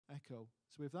Mexico.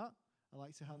 So with that, I'd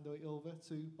like to hand it over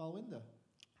to Balwinder.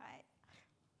 Hi.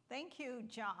 Thank you,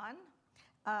 John.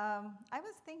 I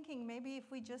was thinking maybe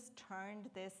if we just turned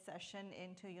this session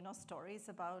into, stories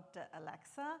about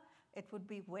Alexa, it would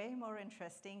be way more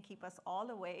interesting, keep us all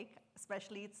awake,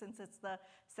 especially since it's the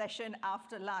session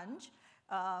after lunch.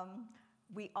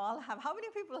 We all have, how many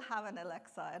people have an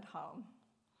Alexa at home?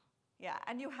 Yeah,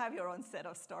 and you have your own set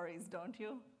of stories, don't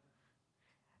you?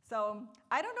 So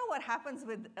I don't know what happens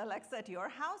with Alexa at your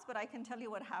house, but I can tell you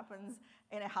what happens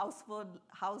in a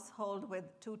household with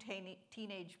two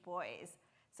teenage boys.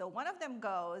 So one of them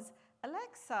goes,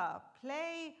 Alexa,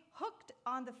 play Hooked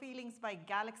on the Feelings by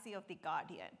Galaxy of the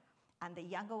Guardian. And the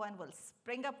younger one will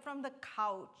spring up from the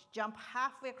couch, jump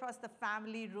halfway across the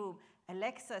family room,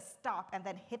 Alexa, stop, and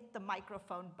then hit the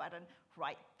microphone button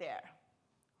right there.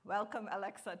 Welcome,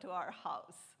 Alexa, to our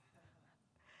house.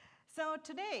 So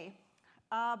today,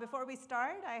 before we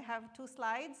start, I have 2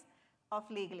 slides of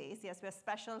legalese. Yes, we're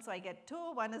special, so I get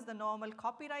 2. One is the normal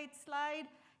copyright slide,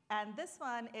 and this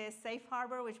one is Safe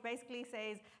Harbor, which basically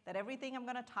says that everything I'm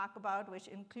going to talk about, which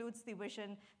includes the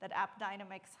vision that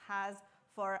AppDynamics has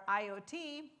for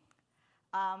IoT,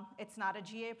 it's not a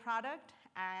GA product,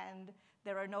 and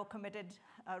there are no committed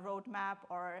roadmap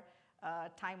or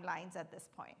timelines at this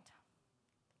point.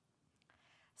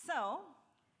 So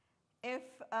if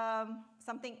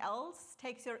something else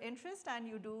takes your interest and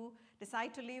you do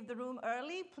decide to leave the room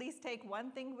early, please take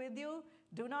one thing with you.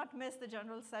 Do not miss the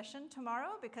general session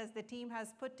tomorrow because the team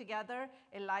has put together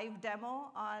a live demo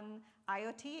on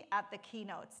IoT at the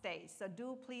keynote stage. So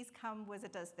do please come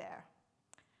visit us there.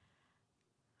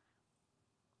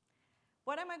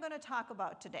 What am I going to talk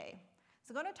about today?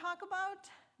 So I'm going to talk about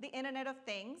the Internet of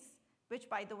Things, which,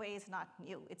 by the way, is not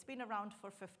new. It's been around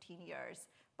for 15 years.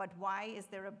 But why is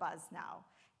there a buzz now?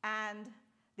 And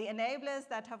the enablers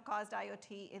that have caused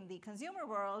IoT in the consumer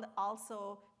world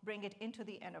also bring it into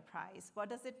the enterprise. What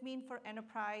does it mean for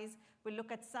enterprise? We'll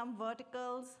look at some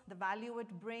verticals, the value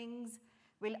it brings.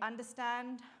 We'll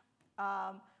understand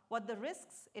what the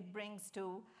risks it brings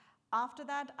to. After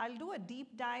that, I'll do a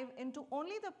deep dive into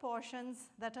only the portions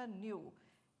that are new.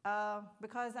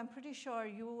 Because I'm pretty sure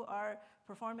you are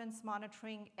performance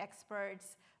monitoring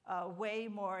experts way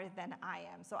more than I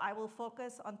am. So I will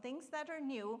focus on things that are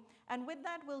new, and with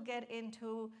that we'll get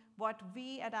into what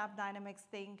we at AppDynamics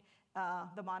think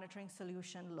the monitoring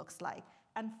solution looks like.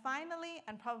 And finally,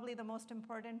 and probably the most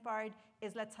important part,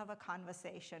 is let's have a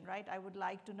conversation, right? I would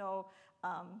like to know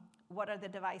what are the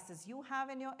devices you have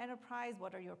in your enterprise,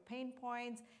 what are your pain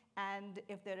points, and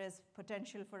if there is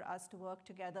potential for us to work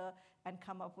together and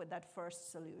come up with that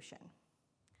first solution.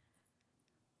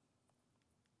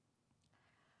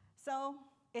 So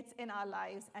it's in our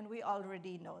lives, and we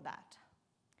already know that.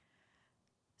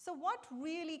 So what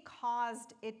really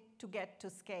caused it to get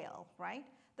to scale, right?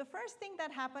 The first thing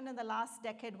that happened in the last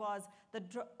decade was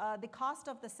the cost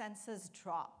of the sensors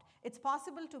dropped. It's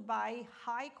possible to buy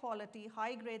high-quality,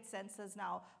 high-grade sensors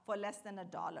now for less than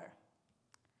 $1.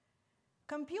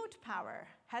 Compute power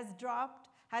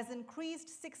has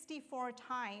increased 64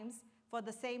 times for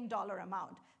the same dollar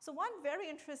amount. So one very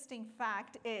interesting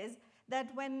fact is that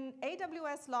when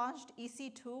AWS launched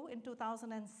EC2 in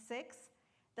 2006,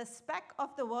 the spec of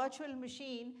the virtual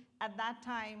machine at that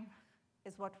time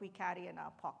is what we carry in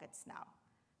our pockets now.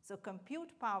 So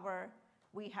compute power,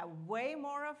 we have way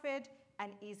more of it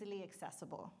and easily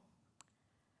accessible.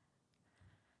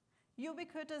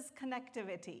 Ubiquitous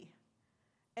connectivity.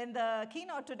 In the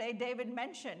keynote today, David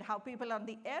mentioned how people on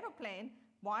the airplane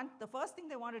the first thing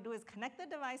they want to do is connect the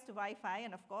device to Wi-Fi,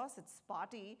 and of course it's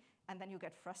spotty, and then you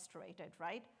get frustrated,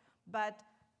 right? But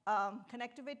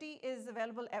connectivity is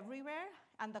available everywhere,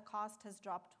 and the cost has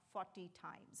dropped 40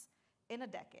 times in a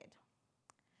decade.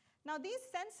 Now these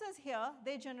sensors here,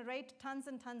 they generate tons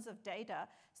and tons of data.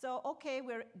 So okay,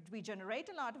 we generate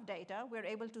a lot of data, we're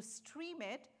able to stream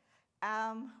it,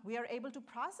 we are able to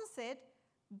process it,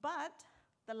 but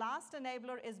the last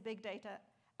enabler is big data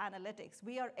analytics.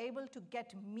 We are able to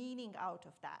get meaning out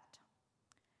of that.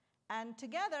 And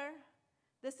together,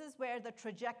 this is where the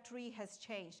trajectory has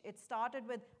changed. It started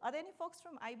with, are there any folks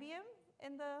from IBM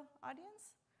in the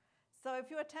audience? So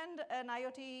if you attend an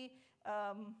IoT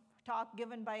talk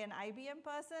given by an IBM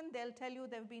person, they'll tell you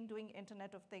they've been doing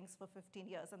Internet of Things for 15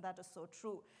 years, and that is so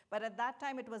true. But at that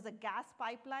time, it was a gas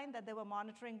pipeline that they were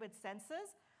monitoring with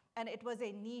sensors, and it was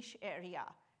a niche area.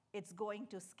 It's going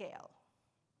to scale.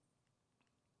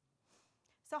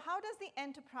 So how does the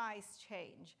enterprise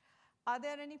change? Are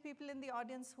there any people in the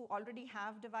audience who already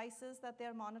have devices that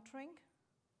they're monitoring?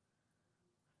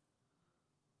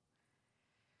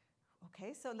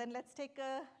 OK, so then let's take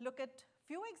a look at a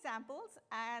few examples.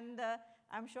 And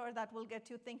I'm sure that will get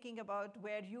you thinking about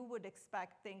where you would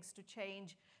expect things to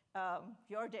change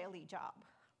your daily job.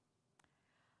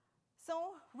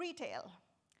 So retail.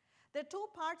 There are two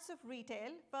parts of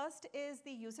retail. First is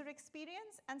the user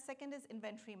experience, and second is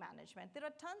inventory management. There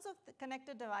are tons of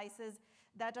connected devices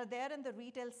that are there in the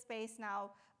retail space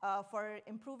now for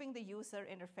improving the user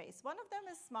interface. One of them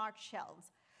is smart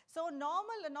shelves. So a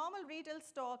normal retail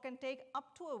store can take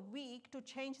up to a week to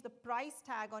change the price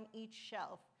tag on each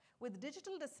shelf. With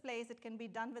digital displays, it can be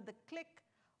done with the click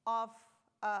of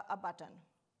a button.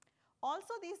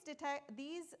 Also,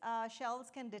 these shelves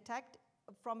can detect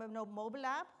from a mobile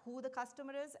app who the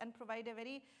customer is and provide a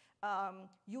very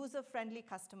user-friendly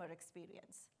customer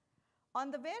experience.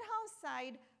 On the warehouse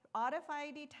side,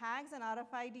 RFID tags and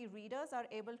RFID readers are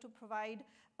able to provide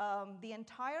the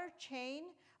entire chain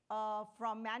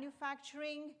from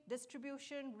manufacturing,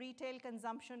 distribution, retail,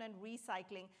 consumption, and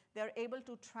recycling. They're able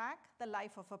to track the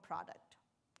life of a product.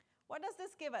 What does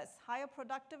this give us? Higher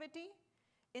productivity,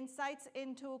 insights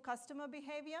into customer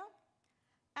behavior,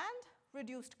 and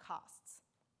reduced costs.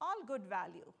 All good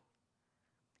value.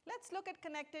 Let's look at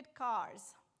connected cars.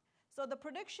 So the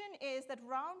prediction is that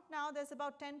around now there's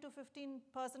about 10 to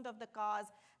 15% of the cars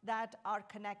that are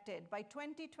connected. By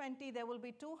 2020, there will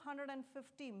be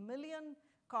 250 million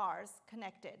cars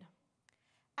connected.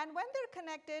 And when they're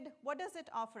connected, what does it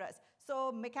offer us?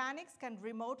 So mechanics can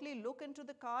remotely look into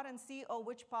the car and see, oh,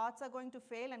 which parts are going to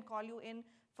fail and call you in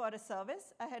for a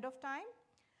service ahead of time.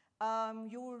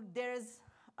 There's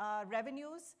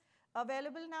revenues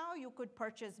available now. You could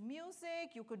purchase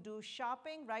music, you could do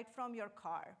shopping right from your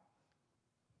car.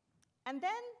 And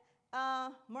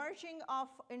then merging of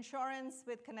insurance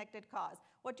with connected cars.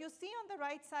 What you see on the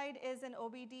right side is an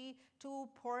OBD2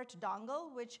 port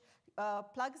dongle, which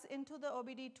plugs into the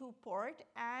OBD2 port,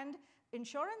 and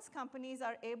insurance companies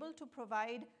are able to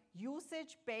provide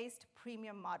usage-based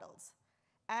premium models.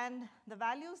 And the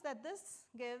values that this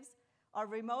gives are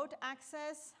remote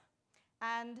access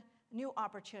and new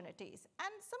opportunities.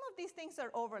 And some of these things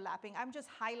are overlapping. I'm just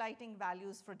highlighting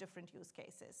values for different use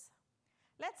cases.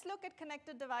 Let's look at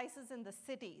connected devices in the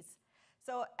cities.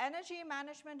 So energy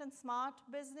management and smart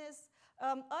business.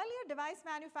 Earlier device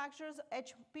manufacturers,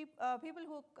 people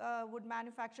who would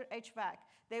manufacture HVAC,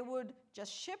 they would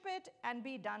just ship it and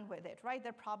be done with it, right?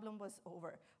 Their problem was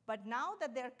over. But now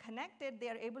that they're connected,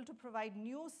 they're able to provide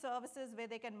new services where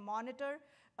they can monitor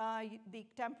the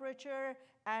temperature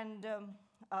and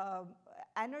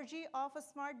energy of a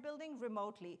smart building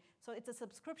remotely. So it's a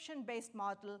subscription-based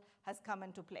model has come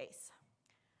into place.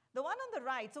 The one on the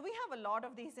right, so we have a lot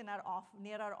of these in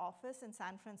near our office in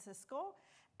San Francisco.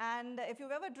 And if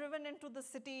you've ever driven into the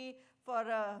city for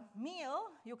a meal,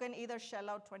 you can either shell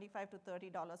out $25 to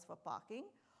 $30 for parking,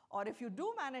 or if you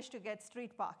do manage to get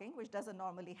street parking, which doesn't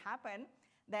normally happen,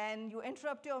 then you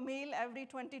interrupt your meal every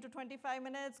 20 to 25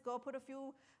 minutes, go put a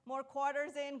few more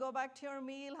quarters in, go back to your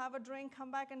meal, have a drink, come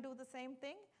back and do the same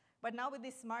thing. But now with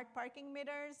these smart parking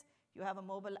meters, you have a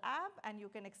mobile app and you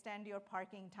can extend your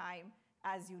parking time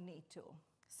as you need to.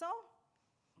 So,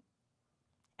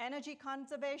 energy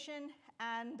conservation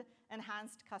and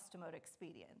enhanced customer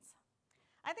experience.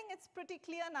 I think it's pretty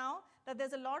clear now that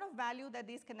there's a lot of value that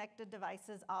these connected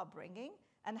devices are bringing.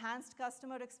 Enhanced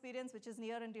customer experience, which is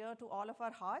near and dear to all of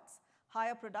our hearts,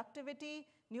 higher productivity,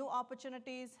 new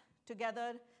opportunities,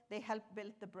 together they help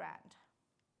build the brand.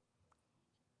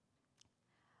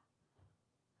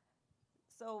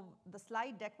 So the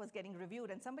slide deck was getting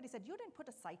reviewed and somebody said, you didn't put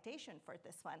a citation for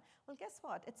this one. Well, guess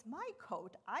what? It's my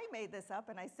quote. I made this up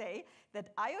and I say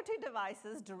that IoT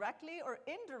devices directly or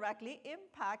indirectly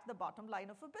impact the bottom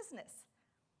line of a business.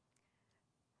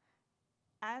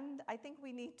 And I think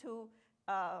we need to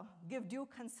give due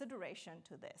consideration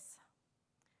to this.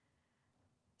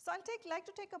 So I'd like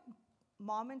to take a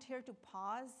moment here to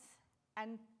pause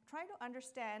and try to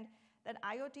understand that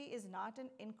IoT is not an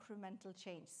incremental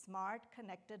change. Smart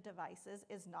connected devices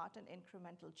is not an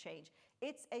incremental change.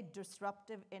 It's a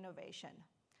disruptive innovation.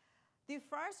 The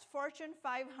first Fortune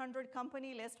 500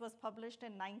 company list was published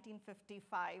in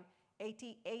 1955.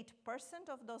 88%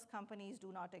 of those companies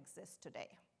do not exist today.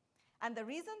 And the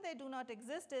reason they do not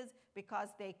exist is because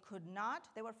they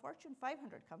were Fortune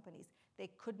 500 companies. They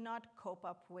could not cope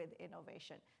up with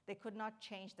innovation. They could not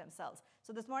change themselves.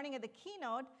 So this morning at the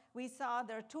keynote, we saw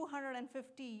there are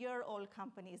 250-year-old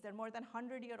companies. There are more than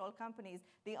 100-year-old companies.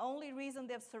 The only reason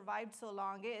they've survived so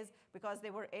long is because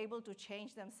they were able to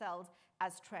change themselves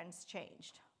as trends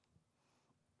changed.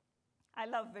 I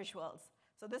love visuals.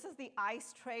 So this is the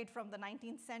ice trade from the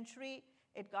 19th century.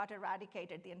 It got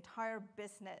eradicated. The entire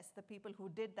business, the people who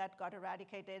did that got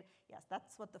eradicated. Yes,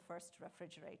 that's what the first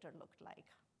refrigerator looked like.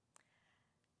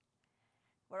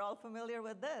 We're all familiar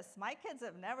with this. My kids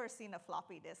have never seen a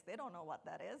floppy disk. They don't know what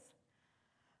that is.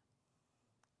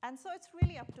 And so it's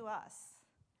really up to us.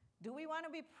 Do we want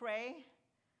to be prey,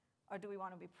 or do we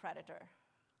want to be predator?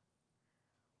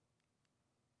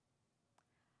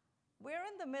 We're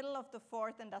in the middle of the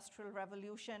fourth industrial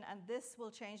revolution, and this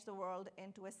will change the world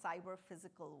into a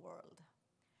cyber-physical world.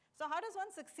 So how does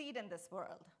one succeed in this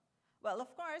world? Well,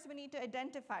 of course, we need to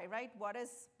identify, right,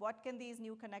 what can these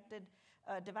new connected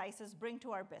devices bring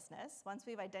to our business. Once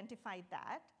we've identified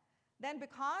that, then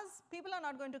because people are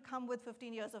not going to come with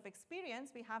 15 years of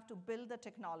experience, we have to build the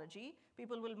technology.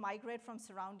 People will migrate from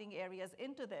surrounding areas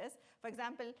into this. For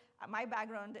example, my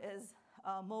background is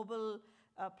mobile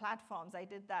platforms. I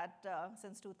did that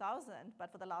since 2000,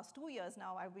 but for the last 2 years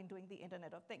now, I've been doing the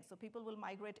Internet of Things. So people will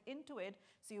migrate into it,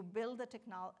 so you build the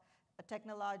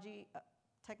technology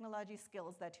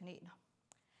skills that you need.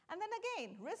 And then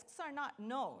again, risks are not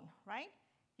known, right?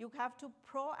 You have to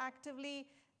proactively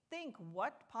think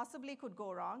what possibly could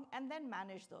go wrong and then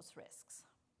manage those risks.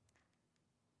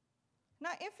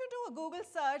 Now, if you do a Google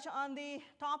search on the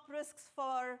top risks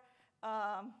for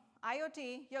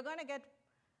IoT, you're going to get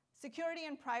security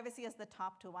and privacy as the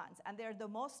top 2 ones. And they're the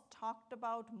most talked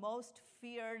about, most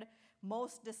feared,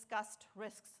 most discussed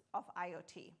risks of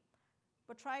IoT.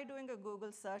 But try doing a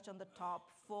Google search on the top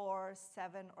 4,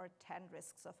 7, or 10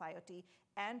 risks of IoT,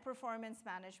 and performance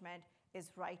management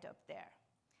is right up there.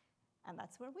 And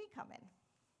that's where we come in.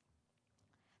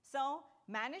 So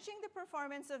managing the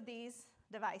performance of these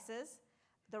devices,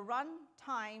 the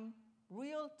runtime,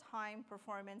 real-time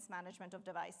performance management of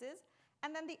devices,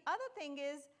 and then the other thing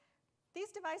is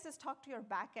these devices talk to your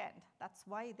back end. That's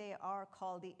why they are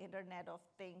called the Internet of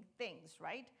Things,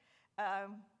 right?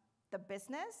 The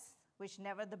business,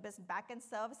 back-end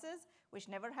services, which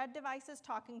never had devices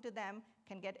talking to them,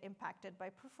 can get impacted by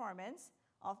performance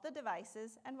of the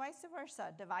devices, and vice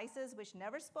versa. Devices which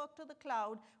never spoke to the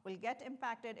cloud will get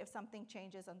impacted if something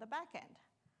changes on the back end.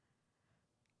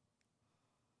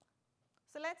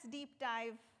 So let's deep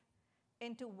dive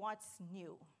into what's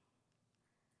new.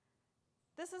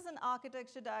 This is an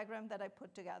architecture diagram that I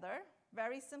put together,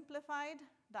 very simplified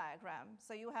diagram.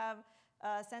 So you have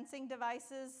sensing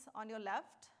devices on your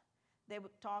left. They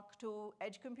would talk to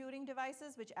edge computing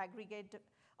devices, which aggregate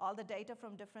all the data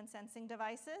from different sensing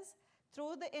devices.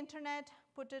 Through the internet,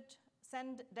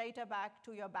 send data back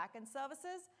to your backend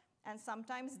services, and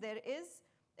sometimes there is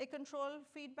a control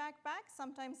feedback back,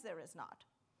 sometimes there is not.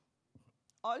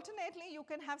 Alternately, you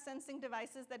can have sensing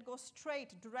devices that go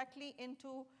straight directly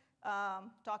into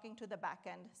talking to the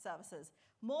backend services.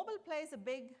 Mobile plays a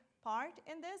big part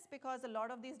in this because a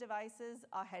lot of these devices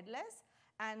are headless,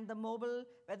 and the mobile,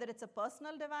 whether it's a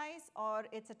personal device or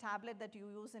it's a tablet that you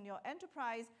use in your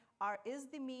enterprise, is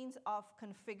the means of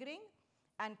configuring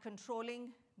and controlling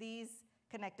these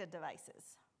connected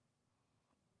devices.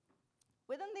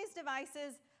 Within these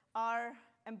devices are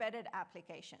embedded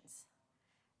applications.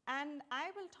 And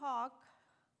I will talk,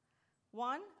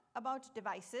 one, about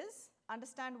devices,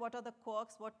 understand what are the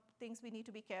quirks, what things we need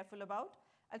to be careful about.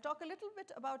 I'll talk a little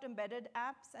bit about embedded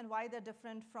apps and why they're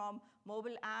different from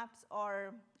mobile apps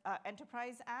or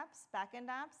enterprise apps, backend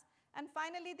apps, and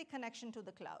finally, the connection to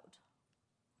the cloud.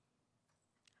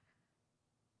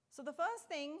 So the first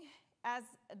thing, as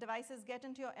devices get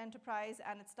into your enterprise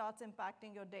and it starts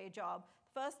impacting your day job,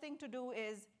 the first thing to do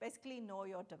is basically know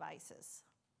your devices.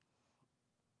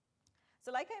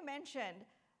 So like I mentioned,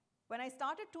 when I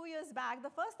started 2 years back, the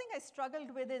first thing I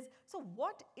struggled with is, so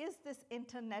what is this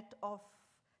Internet of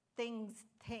Things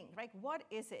thing, right? What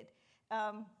is it?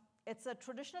 It's a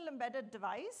traditional embedded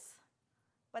device,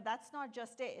 but that's not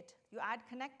just it. You add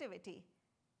connectivity.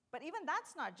 But even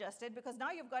that's not just it, because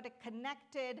now you've got a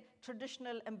connected,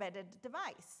 traditional embedded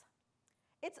device.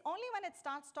 It's only when it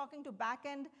starts talking to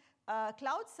back-end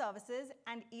cloud services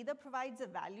and either provides a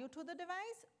value to the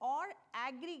device or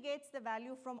aggregates the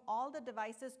value from all the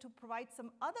devices to provide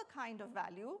some other kind of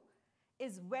value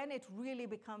is when it really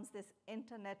becomes this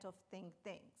Internet of Things.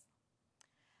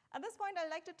 At this point, I'd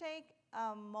like to take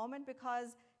a moment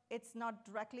because it's not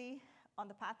directly on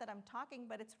the path that I'm talking,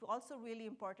 but it's also really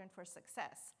important for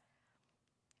success.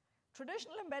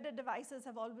 Traditional embedded devices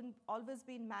have always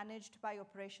been managed by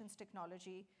operations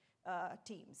technology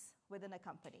teams within a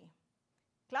company.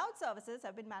 Cloud services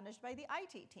have been managed by the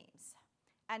IT teams.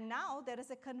 And now there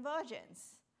is a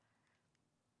convergence.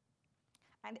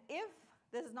 And if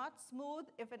this is not smooth,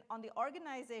 if on the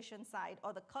organization side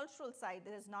or the cultural side,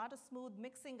 there is not a smooth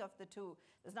mixing of the two,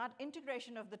 there's not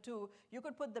integration of the two, you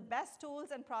could put the best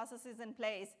tools and processes in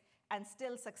place and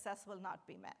still success will not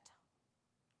be met.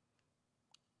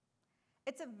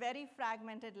 It's a very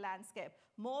fragmented landscape.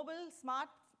 Mobile,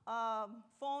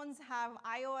 phones have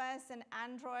iOS and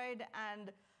Android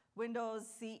and Windows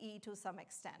CE to some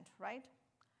extent, right?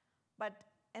 But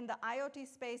in the IoT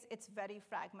space, it's very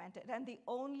fragmented, and the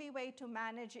only way to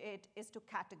manage it is to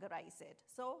categorize it.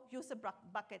 So use a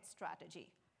bucket strategy.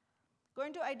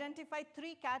 Going to identify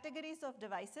 3 categories of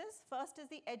devices. First is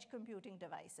the edge computing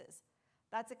devices.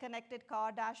 That's a connected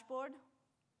car dashboard,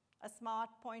 a smart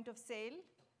point of sale,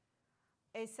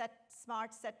 a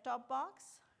smart set-top box,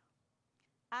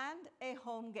 and a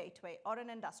home gateway or an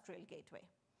industrial gateway.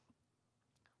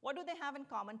 What do they have in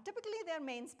common? Typically, they're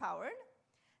mains powered.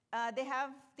 They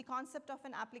have the concept of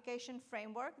an application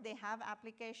framework. They have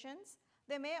applications.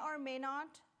 They may or may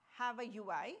not have a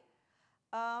UI,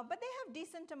 but they have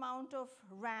decent amount of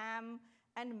RAM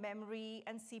and memory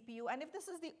and CPU. And if this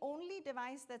is the only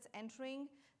device that's entering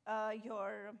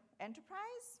your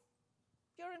enterprise,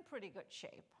 you're in pretty good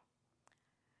shape.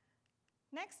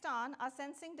 Next on are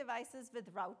sensing devices with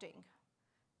routing.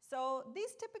 So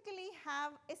these typically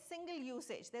have a single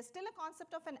usage. There's still a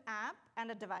concept of an app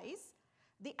and a device.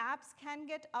 The apps can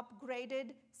get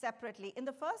upgraded separately. In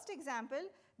the first example,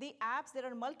 the apps, there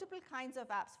are multiple kinds of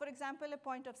apps. For example, a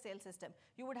point of sale system.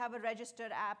 You would have a register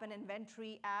app, an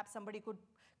inventory app. Somebody could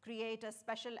create a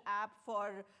special app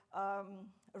for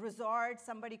resorts.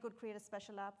 Somebody could create a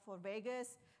special app for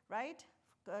Vegas, right?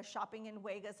 Shopping in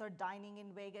Vegas or dining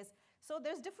in Vegas. So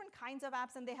there's different kinds of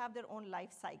apps, and they have their own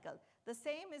life cycle. The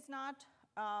same is not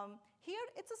here.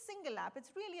 It's a single app.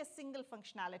 It's really a single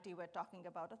functionality we're talking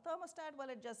about. A thermostat, well,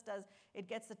 it just does, it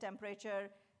gets the temperature,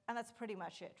 and that's pretty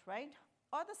much it, right?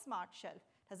 Or the smart shelf.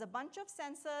 It has a bunch of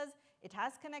sensors, it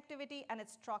has connectivity, and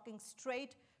it's talking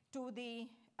straight to the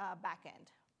back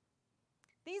end.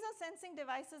 These are sensing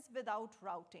devices without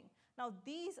routing. Now,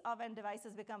 these are when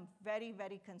devices become very,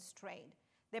 very constrained.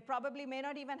 They probably may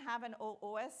not even have an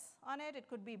OS on it. It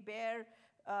could be bare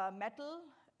metal.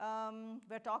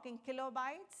 We're talking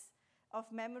kilobytes of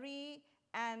memory,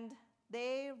 and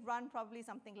they run probably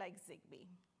something like Zigbee.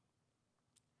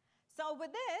 So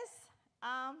with this,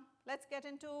 let's get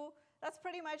into, that's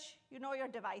pretty much, you know your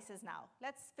devices now.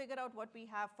 Let's figure out what we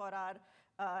have for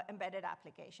our embedded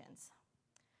applications.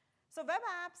 So web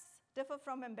apps differ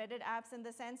from embedded apps in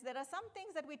the sense there are some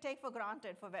things that we take for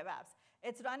granted for web apps.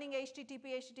 It's running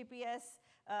HTTP, HTTPS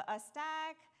a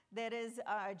stack. There is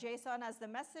JSON as the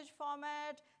message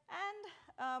format,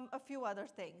 and a few other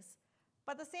things.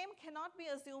 But the same cannot be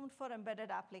assumed for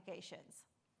embedded applications.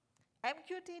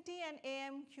 MQTT and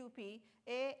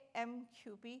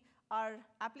AMQP are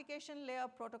application layer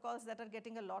protocols that are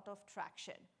getting a lot of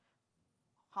traction.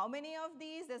 How many of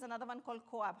these? There's another one called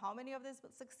CoAP. How many of these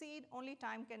will succeed? Only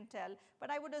time can tell, but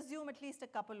I would assume at least a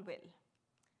couple will.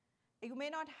 You may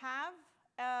not have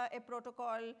a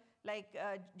protocol like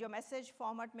your message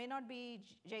format may not be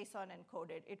JSON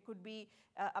encoded. It could be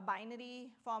a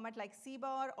binary format like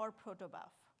CBOR or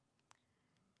protobuf.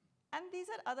 And these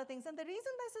are other things. And the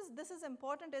reason this is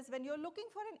important is when you're looking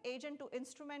for an agent to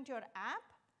instrument your app,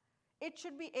 it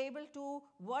should be able to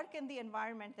work in the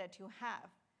environment that you have,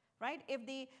 right?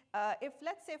 If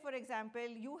let's say, for example,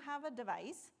 you have a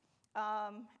device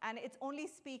and it only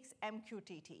speaks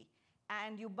MQTT,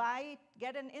 and you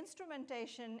get an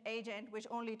instrumentation agent which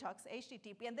only talks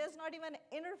HTTP, and there's not even an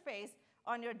interface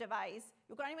on your device,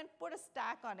 you can't even put a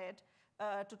stack on it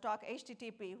to talk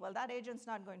HTTP, well, that agent's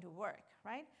not going to work,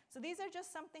 right? So these are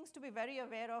just some things to be very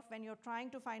aware of when you're trying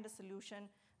to find a solution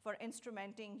for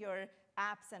instrumenting your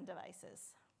apps and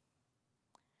devices.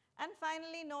 And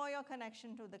finally, know your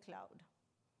connection to the cloud.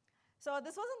 So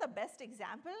this wasn't the best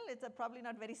example. It's probably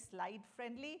not very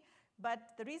slide-friendly. But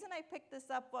the reason I picked this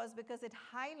up was because it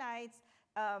highlights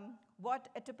what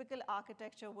a typical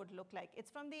architecture would look like.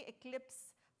 It's from the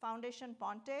Eclipse Foundation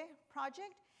Ponte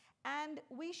project. And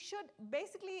we should,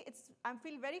 basically, I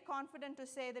feel very confident to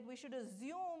say that we should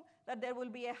assume that there will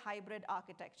be a hybrid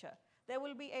architecture. There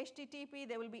will be HTTP,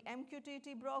 there will be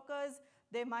MQTT brokers,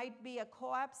 there might be a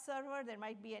CoAP server, there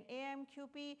might be an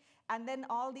AMQP, and then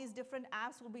all these different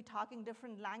apps will be talking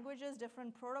different languages,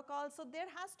 different protocols. So there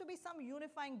has to be some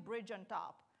unifying bridge on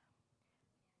top.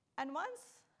 And once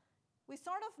we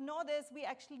sort of know this, we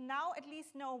actually now at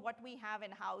least know what we have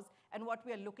in-house and what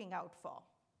we are looking out for.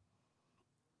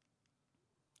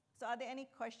 So are there any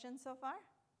questions so far?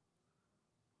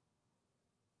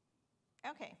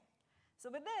 Okay.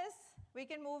 So with this, we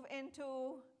can move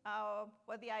into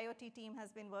what the IoT team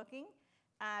has been working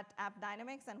at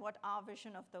AppDynamics and what our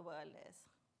vision of the world is.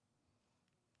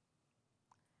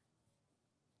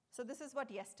 So this is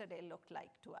what yesterday looked like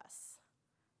to us,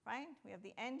 right? We have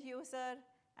the end user,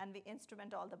 and we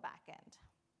instrument all the back end.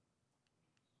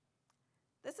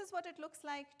 This is what it looks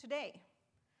like today.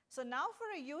 So now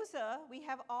for a user, we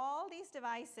have all these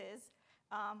devices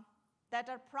that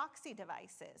are proxy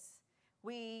devices.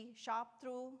 We shop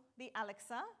through the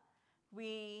Alexa.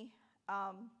 We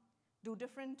do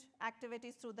different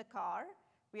activities through the car.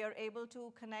 We are able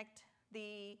to connect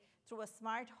through a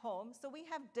smart home. So we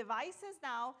have devices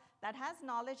now that has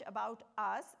knowledge about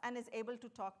us and is able to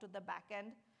talk to the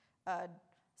backend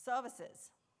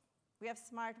services. We have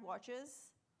smart watches.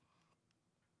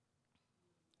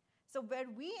 So where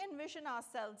we envision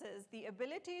ourselves is the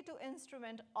ability to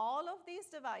instrument all of these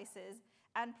devices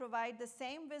and provide the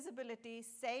same visibility,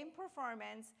 same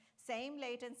performance, same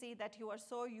latency that you are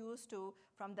so used to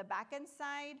from the backend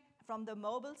side, from the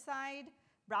mobile side,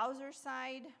 browser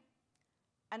side,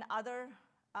 and other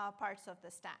parts of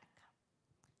the stack.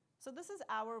 So this is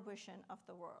our vision of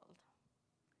the world.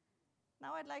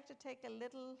 Now I'd like to take a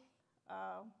little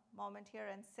moment here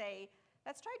and say,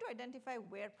 let's try to identify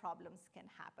where problems can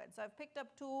happen. So I've picked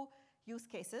up 2 use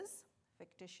cases,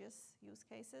 fictitious use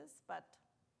cases, but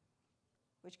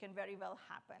which can very well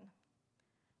happen.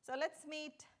 So let's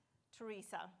meet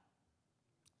Teresa.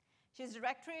 She's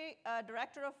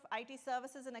director of IT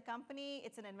services in a company.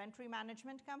 It's an inventory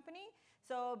management company.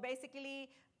 So basically,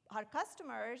 her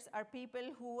customers are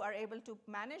people who are able to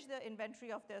manage the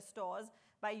inventory of their stores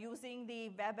by using the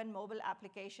web and mobile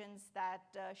applications that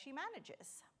she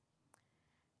manages.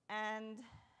 And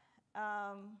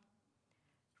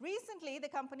recently, the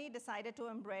company decided to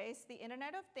embrace the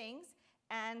Internet of Things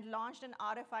and launched an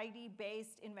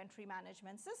RFID-based inventory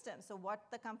management system. So what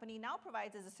the company now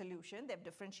provides is a solution. They've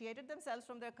differentiated themselves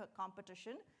from their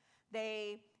competition.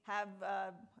 They have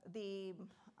the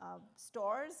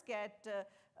stores get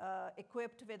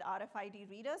equipped with RFID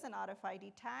readers and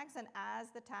RFID tags, and as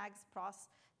the tags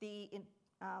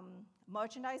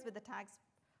merchandise with the tags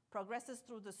progresses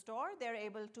through the store, they're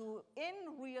able to,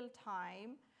 in real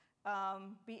time,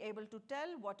 be able to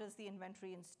tell what is the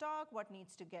inventory in stock, what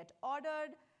needs to get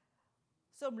ordered.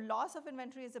 So loss of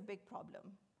inventory is a big problem.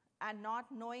 And not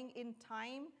knowing in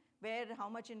time how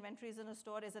much inventory is in a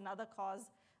store is another cause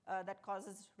that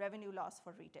causes revenue loss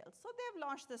for retail. So they've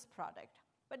launched this product.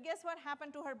 But guess what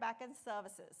happened to her backend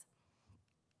services?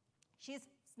 She's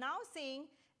now seeing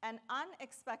an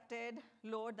unexpected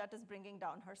load that is bringing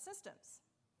down her systems.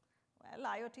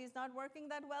 Well, IoT is not working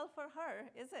that well for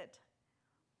her, is it?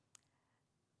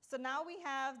 So now we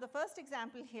have the first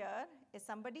example here is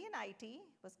somebody in IT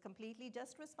was completely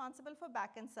just responsible for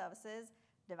backend services.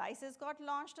 Devices got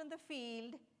launched in the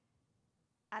field,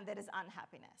 and there is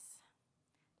unhappiness.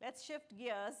 Let's shift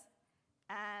gears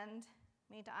and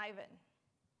meet Ivan.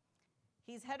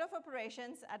 He's head of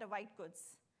operations at a white goods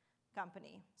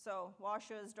company. So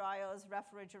washers, dryers,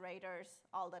 refrigerators,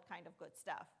 all that kind of good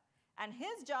stuff. And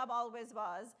his job always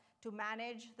was to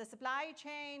manage the supply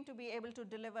chain, to be able to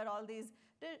deliver all these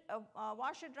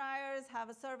washer dryers, have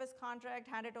a service contract,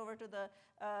 hand it over to the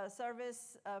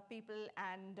service people,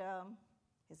 and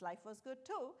his life was good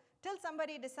too, till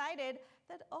somebody decided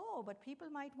that, oh, but people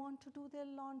might want to do their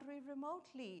laundry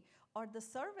remotely, or the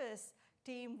service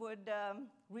team would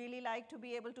really like to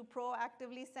be able to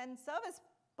proactively send service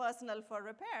personnel for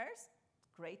repairs.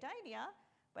 Great idea,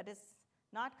 but it's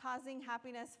not causing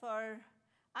happiness for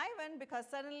Ivan because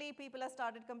suddenly people have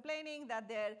started complaining that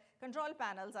their control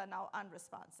panels are now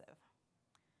unresponsive.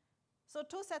 So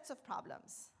 2 sets of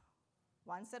problems.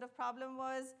 One set of problem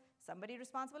was somebody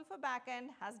responsible for backend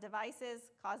has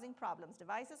devices causing problems to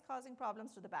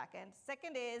the backend.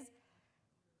 Second is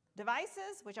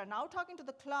devices which are now talking to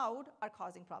the cloud are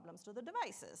causing problems to the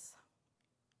devices.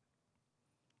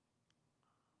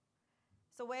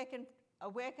 So where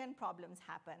can problems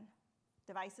happen?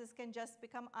 Devices can just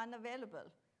become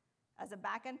unavailable. As a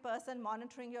backend person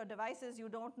monitoring your devices, you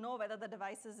don't know whether the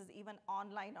devices is even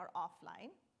online or offline.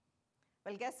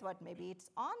 Well, guess what? Maybe it's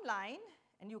online,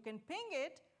 and you can ping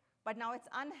it, but now it's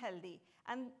unhealthy.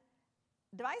 And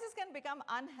devices can become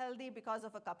unhealthy because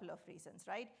of a couple of reasons,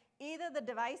 right? Either the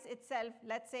device itself,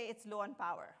 let's say it's low on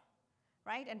power,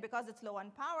 right? And because it's low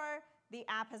on power, the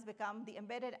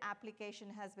embedded application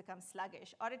has become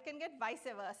sluggish. Or it can get vice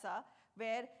versa,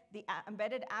 where the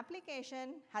embedded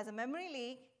application has a memory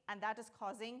leak, and that is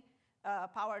causing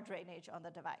power drainage on the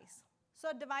device.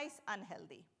 So device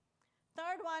unhealthy.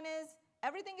 Third one is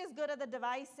everything is good at the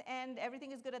device end,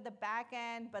 everything is good at the back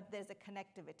end, but there's a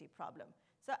connectivity problem.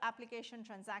 So application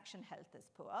transaction health is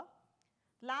poor.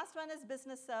 Last one is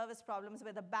business service problems,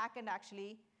 where the back end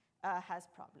actually has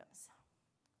problems.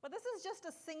 But this is just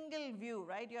a single view,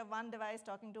 right? You have one device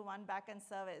talking to one back-end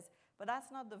service, but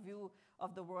that's not the view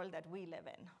of the world that we live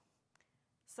in.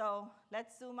 So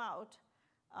let's zoom out.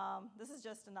 This is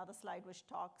just another slide which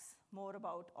talks more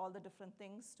about all the different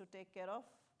things to take care of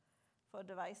for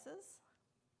devices.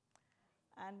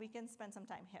 And we can spend some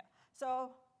time here.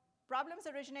 So problems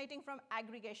originating from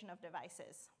aggregation of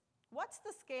devices. What's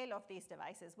the scale of these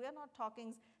devices? We are not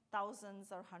talking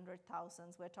thousands or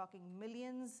 100,000s. We're talking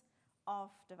millions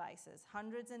of devices,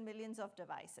 hundreds and millions of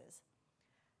devices.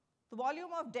 The volume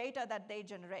of data that they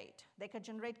could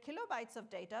generate kilobytes of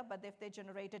data, but if they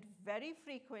generate it very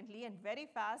frequently and very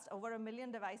fast, over 1 million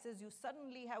devices, you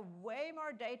suddenly have way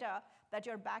more data that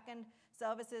your backend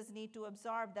services need to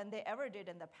absorb than they ever did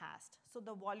in the past. So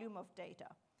the volume of data.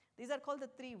 These are called the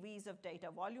 3 V's of data: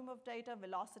 volume of data,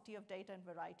 velocity of data, and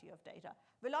variety of data.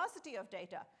 Velocity of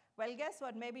data. Well, guess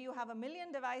what? Maybe you have 1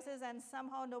 million devices and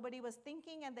somehow nobody was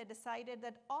thinking and they decided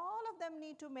that all of them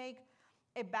need to make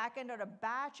a backend or a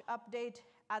batch update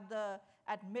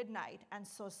at midnight. And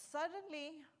so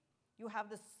suddenly you have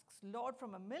this load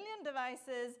from 1 million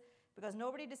devices because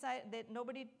nobody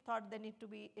thought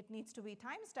it needs to be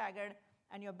time staggered,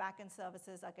 and your backend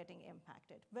services are getting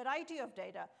impacted. Variety of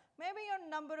data. Maybe your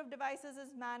number of devices is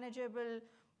manageable,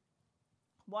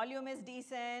 volume is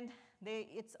decent,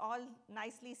 it's all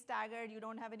nicely staggered, you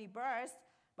don't have any bursts,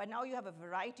 but now you have a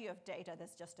variety of data.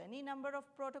 There's just any number of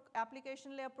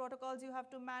application layer protocols you have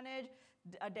to manage.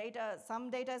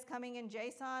 Some data is coming in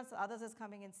JSON, others is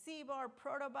coming in CBOR,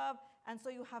 protobuf, and so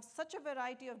you have such a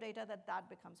variety of data that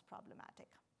becomes problematic.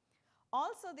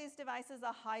 Also, these devices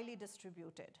are highly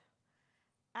distributed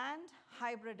and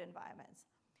hybrid environments.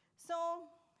 So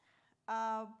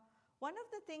one of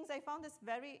the things I found this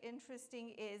very interesting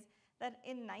is that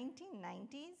in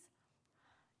 1990s,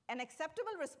 an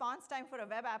acceptable response time for a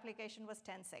web application was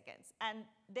 10 seconds. And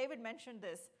David mentioned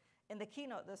this in the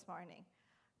keynote this morning.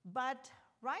 But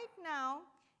right now,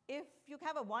 if you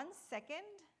have a 1 second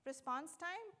response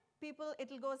time,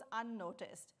 it'll goes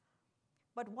unnoticed.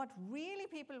 But what really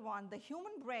people want, the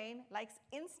human brain likes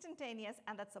instantaneous,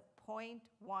 and that's a 0.1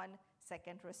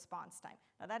 second response time.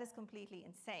 Now that is completely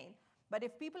insane. But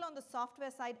if people on the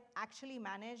software side actually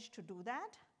manage to do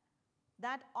that,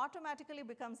 that automatically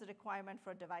becomes a requirement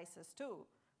for devices too.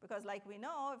 Because like we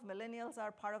know, if millennials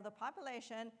are part of the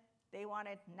population, they want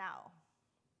it now.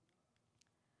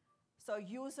 So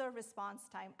user response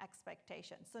time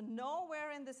expectation. So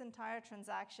nowhere in this entire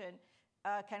transaction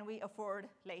can we afford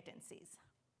latencies.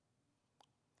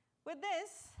 With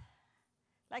this,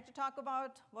 I'd like to talk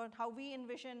about how we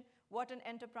envision what an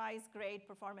enterprise-grade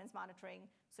performance monitoring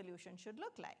solution should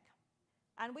look like.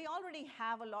 And we already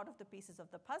have a lot of the pieces of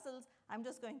the puzzles. I'm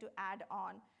just going to add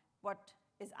on what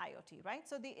is IoT, right?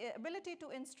 So the ability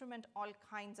to instrument all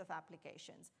kinds of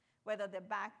applications, whether they're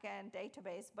back-end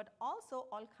database, but also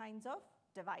all kinds of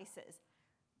devices,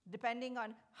 depending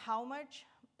on how much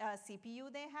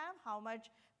CPU they have, how much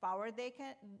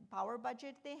power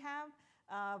budget they have,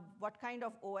 what kind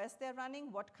of OS they're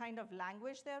running, what kind of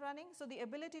language they're running. So the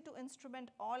ability to instrument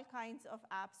all kinds of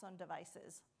apps on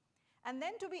devices. And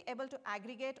then to be able to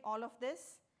aggregate all of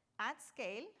this at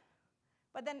scale.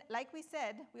 But then, like we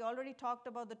said, we already talked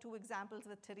about the 2 examples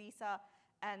with Teresa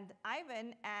and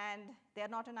Ivan, and they're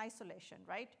not in isolation,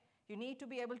 right? You need to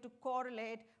be able to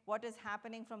correlate what is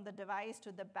happening from the device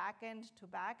to the back end to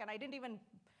back. And I didn't even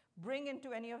bring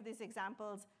into any of these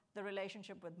examples the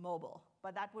relationship with mobile,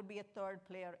 but that would be a 3rd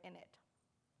player in it.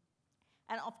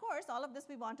 And of course, all of this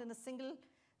we want in a single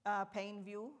pane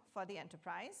view for the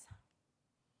enterprise.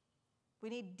 We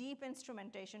need deep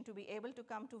instrumentation to be able to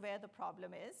come to where the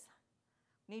problem is.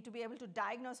 We need to be able to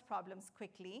diagnose problems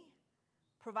quickly,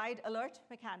 provide alert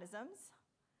mechanisms,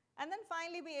 and then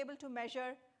finally be able to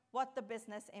measure what the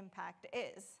business impact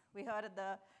is. We heard at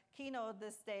the keynote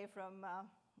this day from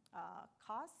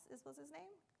Koss, was his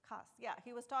name? Koss, yeah,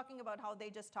 he was talking about how they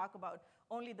just talk about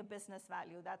only the business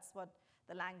value. That's what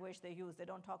the language they use. They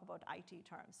don't talk about IT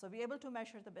terms. So be able to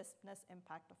measure the business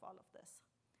impact of all of this.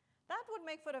 That would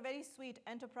make for a very sweet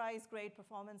enterprise-grade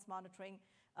performance monitoring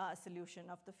solution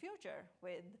of the future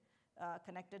with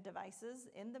connected devices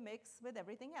in the mix with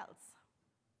everything else.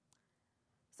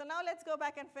 So now let's go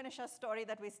back and finish our story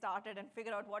that we started and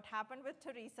figure out what happened with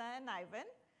Teresa and Ivan.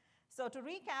 So to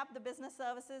recap, the business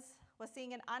services was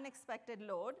seeing an unexpected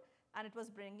load, and it was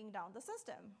bringing down the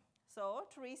system. So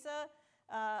Teresa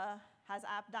has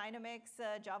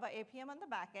AppDynamics Java APM on the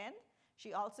back end.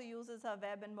 She also uses her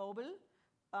web and mobile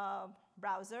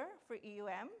browser for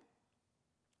EUM.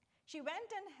 She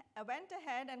went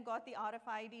ahead and got the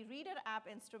RFID reader app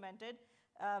instrumented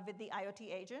with the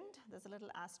IoT agent. There's a little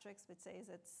asterisk which says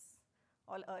it's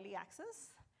all early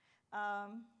access.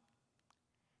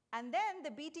 And then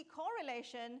the BT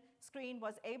correlation screen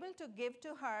was able to give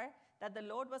to her that the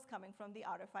load was coming from the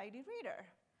RFID reader.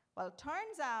 Well,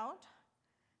 turns out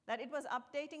that it was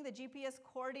updating the GPS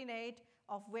coordinate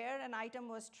of where an item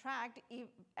was tracked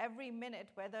every minute,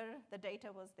 whether the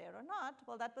data was there or not.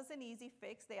 Well, that was an easy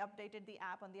fix. They updated the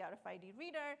app on the RFID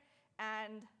reader,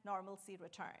 and normalcy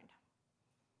returned.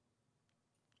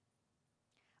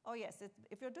 Oh yes,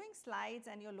 if you're doing slides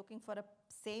and you're looking for a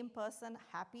same person,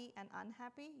 happy and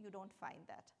unhappy, you don't find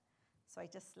that. So I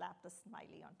just slapped a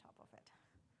smiley on top of it.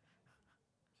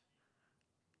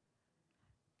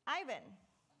 Ivan.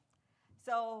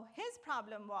 So his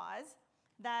problem was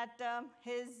that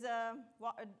his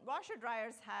washer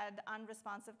dryers had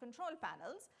unresponsive control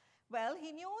panels. Well,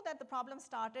 he knew that the problem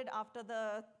started after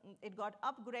it got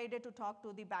upgraded to talk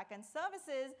to the backend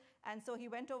services, and so he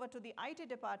went over to the IT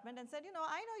department and said,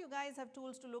 I know you guys have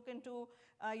tools to look into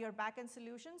your backend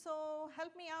solution, so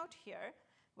help me out here.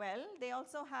 Well, they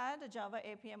also had a Java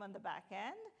APM on the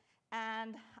backend,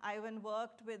 and Ivan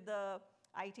worked with the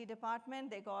IT department.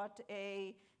 They got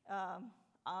a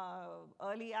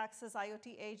early access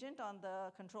IoT agent on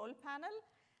the control panel,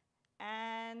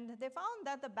 and they found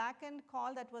that the backend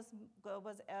call that was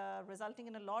resulting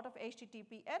in a lot of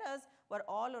HTTP errors were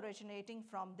all originating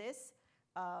from this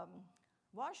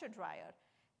washer dryer.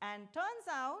 And turns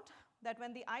out that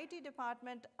when the IT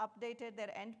department updated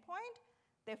their endpoint,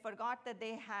 they forgot that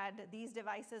they had these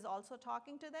devices also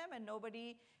talking to them, and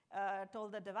nobody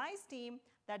told the device team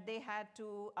that they had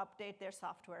to update their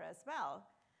software as well.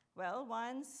 Well,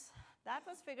 once that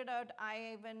was figured out,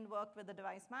 I even worked with the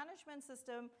device management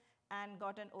system and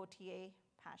got an OTA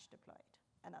patch deployed.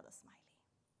 Another smiley.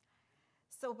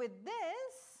 So with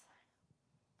this,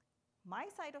 my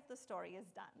side of the story is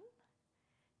done,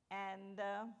 and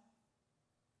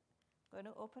going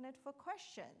to open it for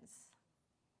questions.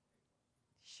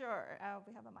 Sure,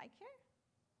 we have a mic here.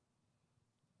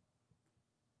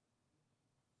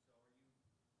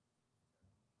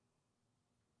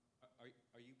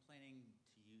 Are you planning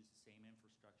to use the same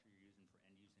infrastructure you're using for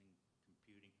end-using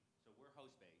computing? So we're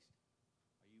host-based.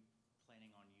 Are you planning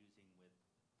on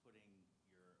putting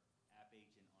your app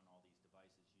agent on all these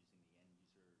devices using the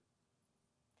end-user?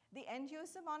 The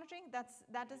end-user monitoring, that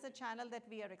is a channel that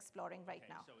we are exploring right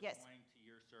now. So yes. It's going to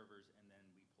your servers, and then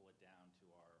we pull it down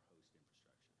to our host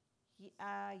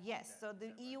infrastructure. Yes. So the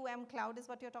EUM cloud is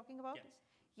what you're talking about? Yes.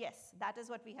 Yes, that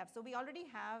is what we have. So we already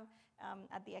have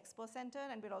at the Expo Center,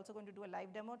 and we're also going to do a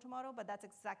live demo tomorrow, but that's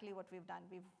exactly what we've done.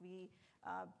 We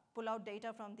pull out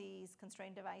data from these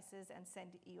constrained devices and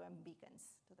send EUM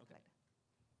beacons to the cloud.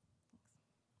 Thanks.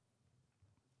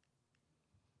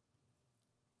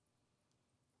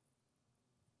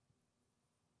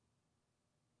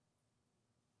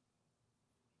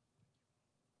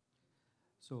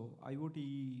 So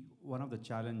IoT, one of the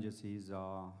challenges is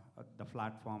the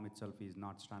platform itself is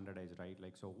not standardized, right?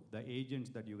 Like, so the agents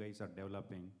that you guys are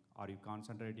developing, are you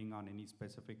concentrating on any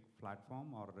specific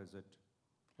platform, or is it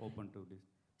open to this?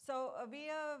 So we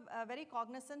are very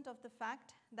cognizant of the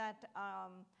fact that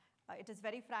it is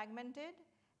very fragmented,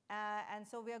 and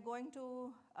so we are going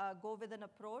to go with an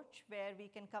approach where we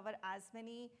can cover as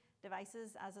many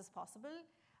devices as is possible.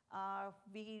 I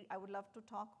would love to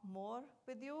talk more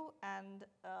with you, and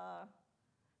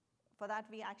for that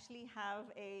we actually have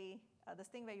this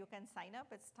thing where you can sign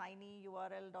up. It's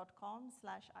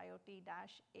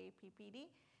tinyurl.com/IoT-appd,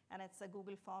 and it's a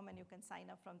Google form, and you can sign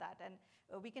up from that. And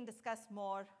we can discuss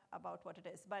more about what it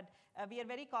is. But we are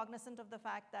very cognizant of the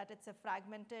fact that it's a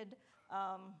fragmented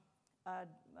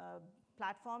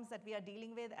platforms that we are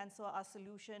dealing with, and so our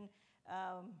solution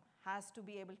has to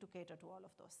be able to cater to all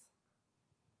of those.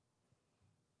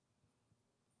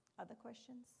 Other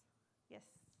questions? Yes.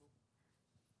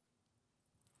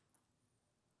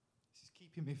 This is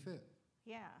keeping me fit.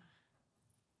 Yeah.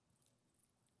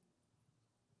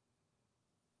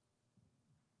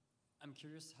 I'm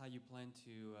curious how you plan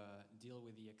to deal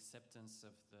with the acceptance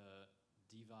of the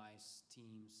device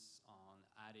teams on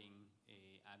adding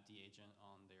a AppD agent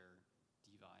on their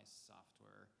device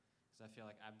software. Because I feel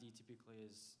like AppD typically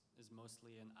is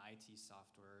mostly an IT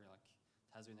software, like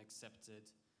it has been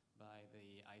accepted by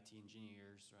the IT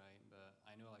engineers, right? But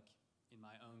I know, like in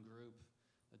my own group,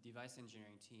 the device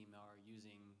engineering team are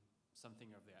using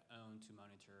something of their own to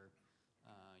monitor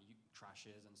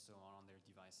crashes and so on their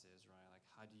devices, right? Like,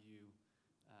 how do you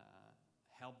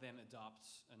help them adopt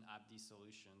an AppD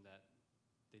solution that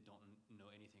they don't know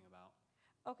anything about?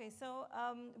 Okay, so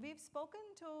we've spoken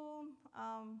to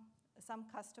some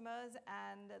customers,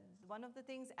 and one of the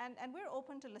things, and we're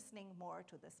open to listening more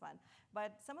to this one,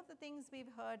 but some of the things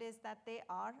we've heard is that they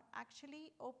are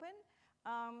actually open.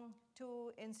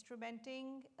 to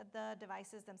instrumenting the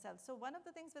devices themselves. So one of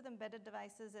the things with embedded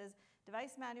devices is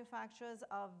device manufacturers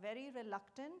are very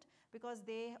reluctant because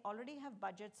they already have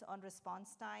budgets on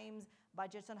response times,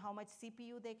 budgets on how much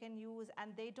CPU they can use,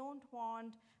 and they don't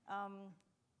want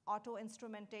auto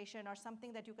instrumentation or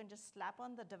something that you can just slap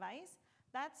on the device.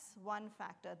 That's one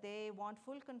factor. They want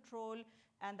full control,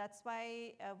 and that's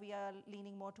why we are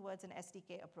leaning more towards an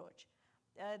SDK approach.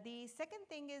 The second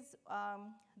thing is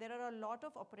there are a lot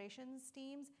of operations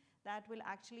teams that will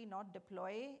actually not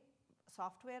deploy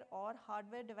software or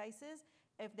hardware devices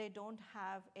if they don't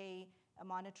have a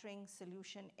monitoring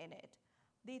solution in it.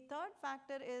 The third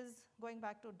factor is going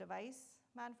back to device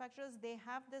manufacturers. They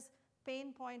have this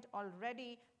pain point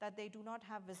already that they do not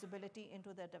have visibility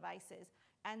into their devices.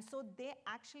 And so they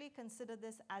actually consider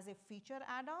this as a feature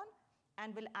add-on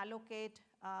and will allocate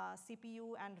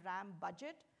CPU and RAM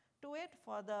budget to it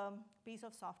for the piece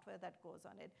of software that goes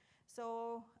on it.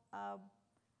 So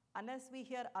unless we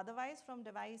hear otherwise from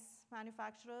device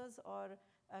manufacturers or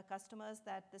customers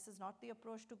that this is not the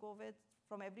approach to go with,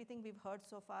 from everything we've heard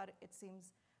so far, it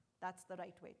seems that's the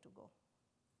right way to go.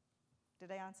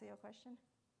 Did I answer your question?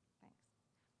 Thanks.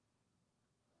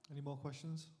 Any more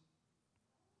questions?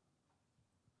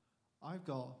 I've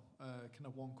got kind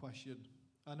of one question.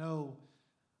 I know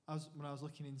when I was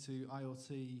looking into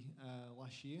IoT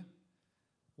last year,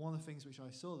 one of the things which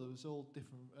I saw, there was all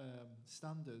different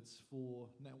standards for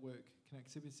network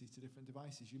connectivity to different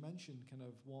devices. You mentioned kind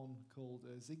of one called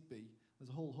Zigbee. There's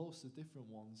a whole host of different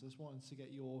ones. I just wanted to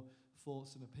get your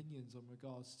thoughts and opinions on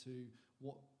regards to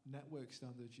what network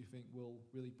standards you think will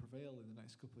really prevail in the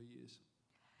next couple of years.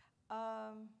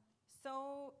 There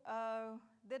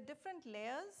are different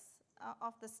layers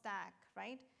of the stack,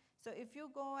 right? So if you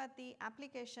go at the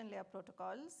application layer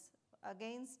protocols,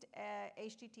 against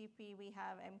HTTP, we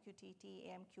have MQTT,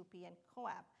 AMQP, and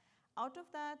CoAP. Out of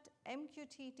that,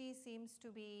 MQTT seems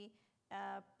to be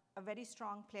a very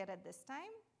strong player at this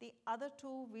time. The other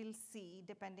two we'll see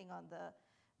depending on the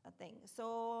thing.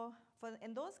 So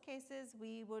in those cases,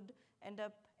 we would end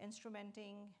up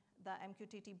instrumenting the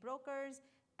MQTT brokers,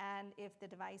 and if the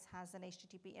device has an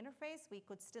HTTP interface, we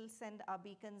could still send our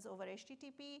beacons over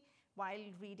HTTP while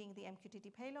reading the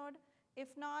MQTT payload.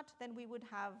 If not, then we would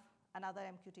have another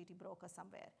MQTT broker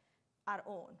somewhere, our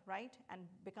own, right, and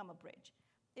become a bridge.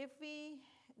 If we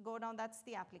go down, that's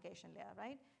the application layer,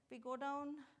 right? If we go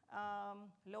down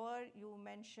lower, you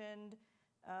mentioned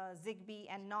Zigbee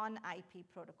and non-IP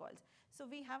protocols. So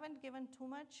we haven't given too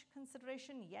much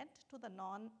consideration yet to the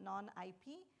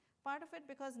non-IP part of it,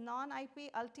 because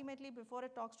non-IP ultimately, before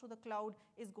it talks to the cloud,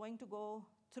 is going to go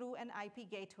through an IP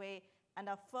gateway, and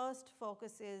our first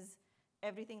focus is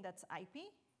everything that's IP,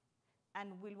 and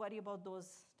we'll worry about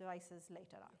those devices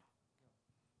later on.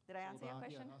 Did I answer your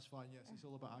question? Yeah, that's fine, yes. It's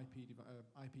all about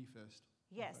IP first.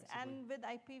 Yes, and with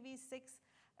IPv6,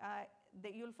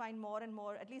 you'll find more and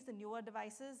more, at least the newer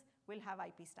devices will have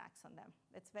IP stacks on them.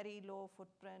 It's very low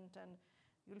footprint, and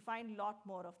you'll find a lot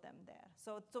more of them there.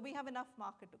 So we have enough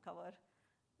market to cover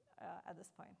at this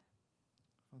point.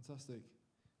 Fantastic.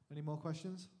 Any more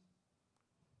questions?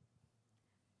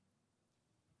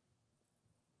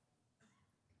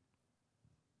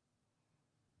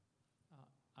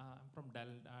 I'm from Dell.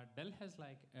 Dell has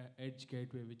like Edge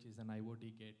Gateway, which is an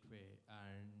IoT gateway,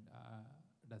 and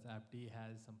does AppD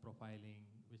has some profiling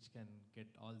which can get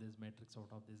all these metrics out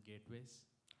of these gateways?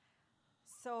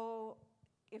 So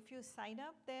if you sign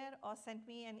up there or send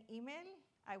me an email,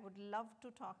 I would love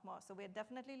to talk more. So we're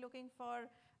definitely looking for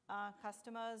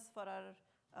customers for our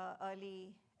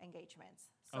early engagements.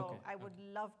 So Okay, I would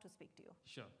love to speak to you.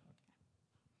 Sure.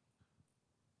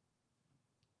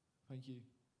 Thank you.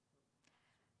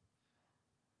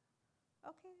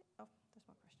 Okay. Oh, there's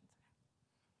more questions.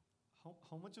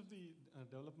 How much of the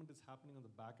development is happening on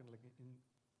the back end, like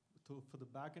for the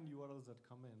back-end URLs that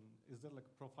come in? Is there like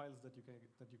profiles that you can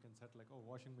set, like, oh,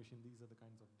 washing machine, these are the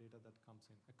kinds of data that comes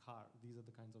in. A car, these are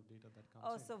the kinds of data that comes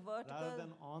in. So vertical. Rather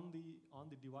than on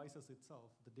the devices itself,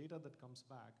 the data that comes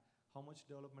back, how much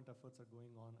development efforts are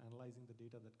going on analyzing the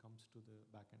data that comes to the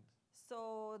back-end?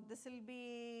 So this will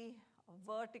be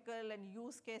vertical and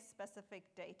use case specific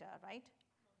data, right?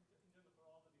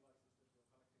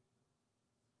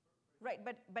 Right,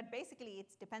 but basically it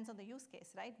depends on the use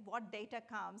case, right? What data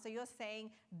comes. So you're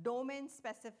saying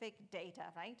domain-specific data,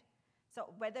 right?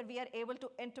 So whether we are able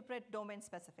to interpret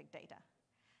domain-specific data.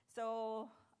 So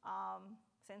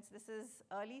since this is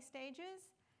early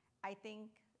stages, I think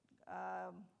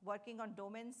working on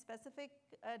domain-specific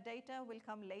data will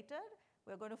come later.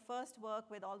 We're going to first work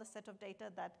with all the set of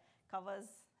data that covers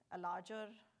a larger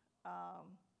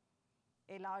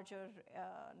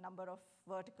number of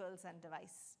verticals and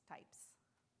device types.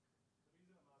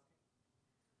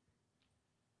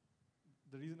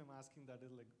 The reason I'm asking that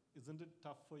is, like, isn't it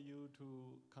tough for you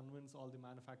to convince all the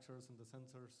manufacturers and the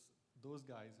sensors, those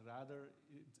guys, rather,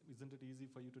 isn't it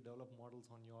easy for you to develop models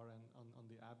on your end, on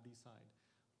the AppD side,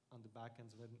 on the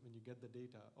backends, when you get the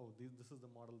data, oh, this is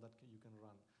the model that you can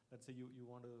run. Let's say you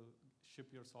want to ship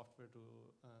your software to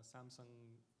Samsung,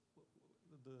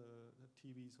 the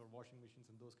TVs or washing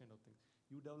machines and those kind of things.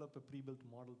 You develop a pre-built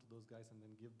model to those guys and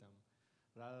then give them,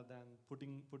 rather than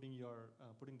putting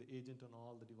the agent on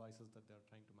all the devices that they're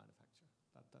trying to manufacture.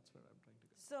 That's where I'm trying to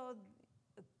go.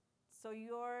 So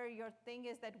your thing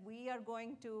is that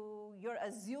you're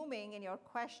assuming in your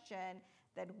question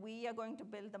that we are going to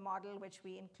build the model which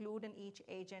we include in each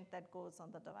agent that goes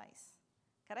on the device.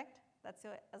 Correct? That's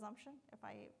your assumption, if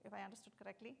I understood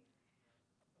correctly?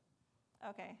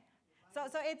 Okay. So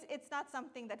it's not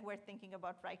something that we're thinking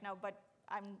about right now, but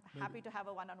I'm happy to have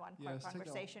a one-on-one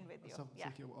conversation with you.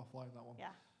 Take it offline, that one.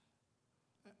 Yeah.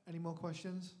 Any more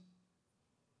questions?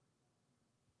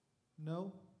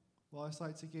 No? Well, I'd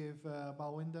like to give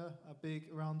Balwinder a big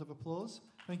round of applause.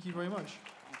 Thank you very much.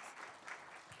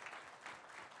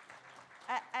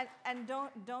 Thanks. And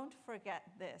don't forget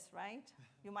this, right?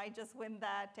 You might just win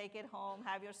that, take it home,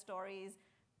 have your stories.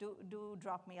 Do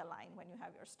drop me a line when you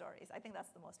have your stories. I think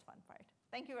that's the most fun part.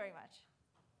 Thank you very much.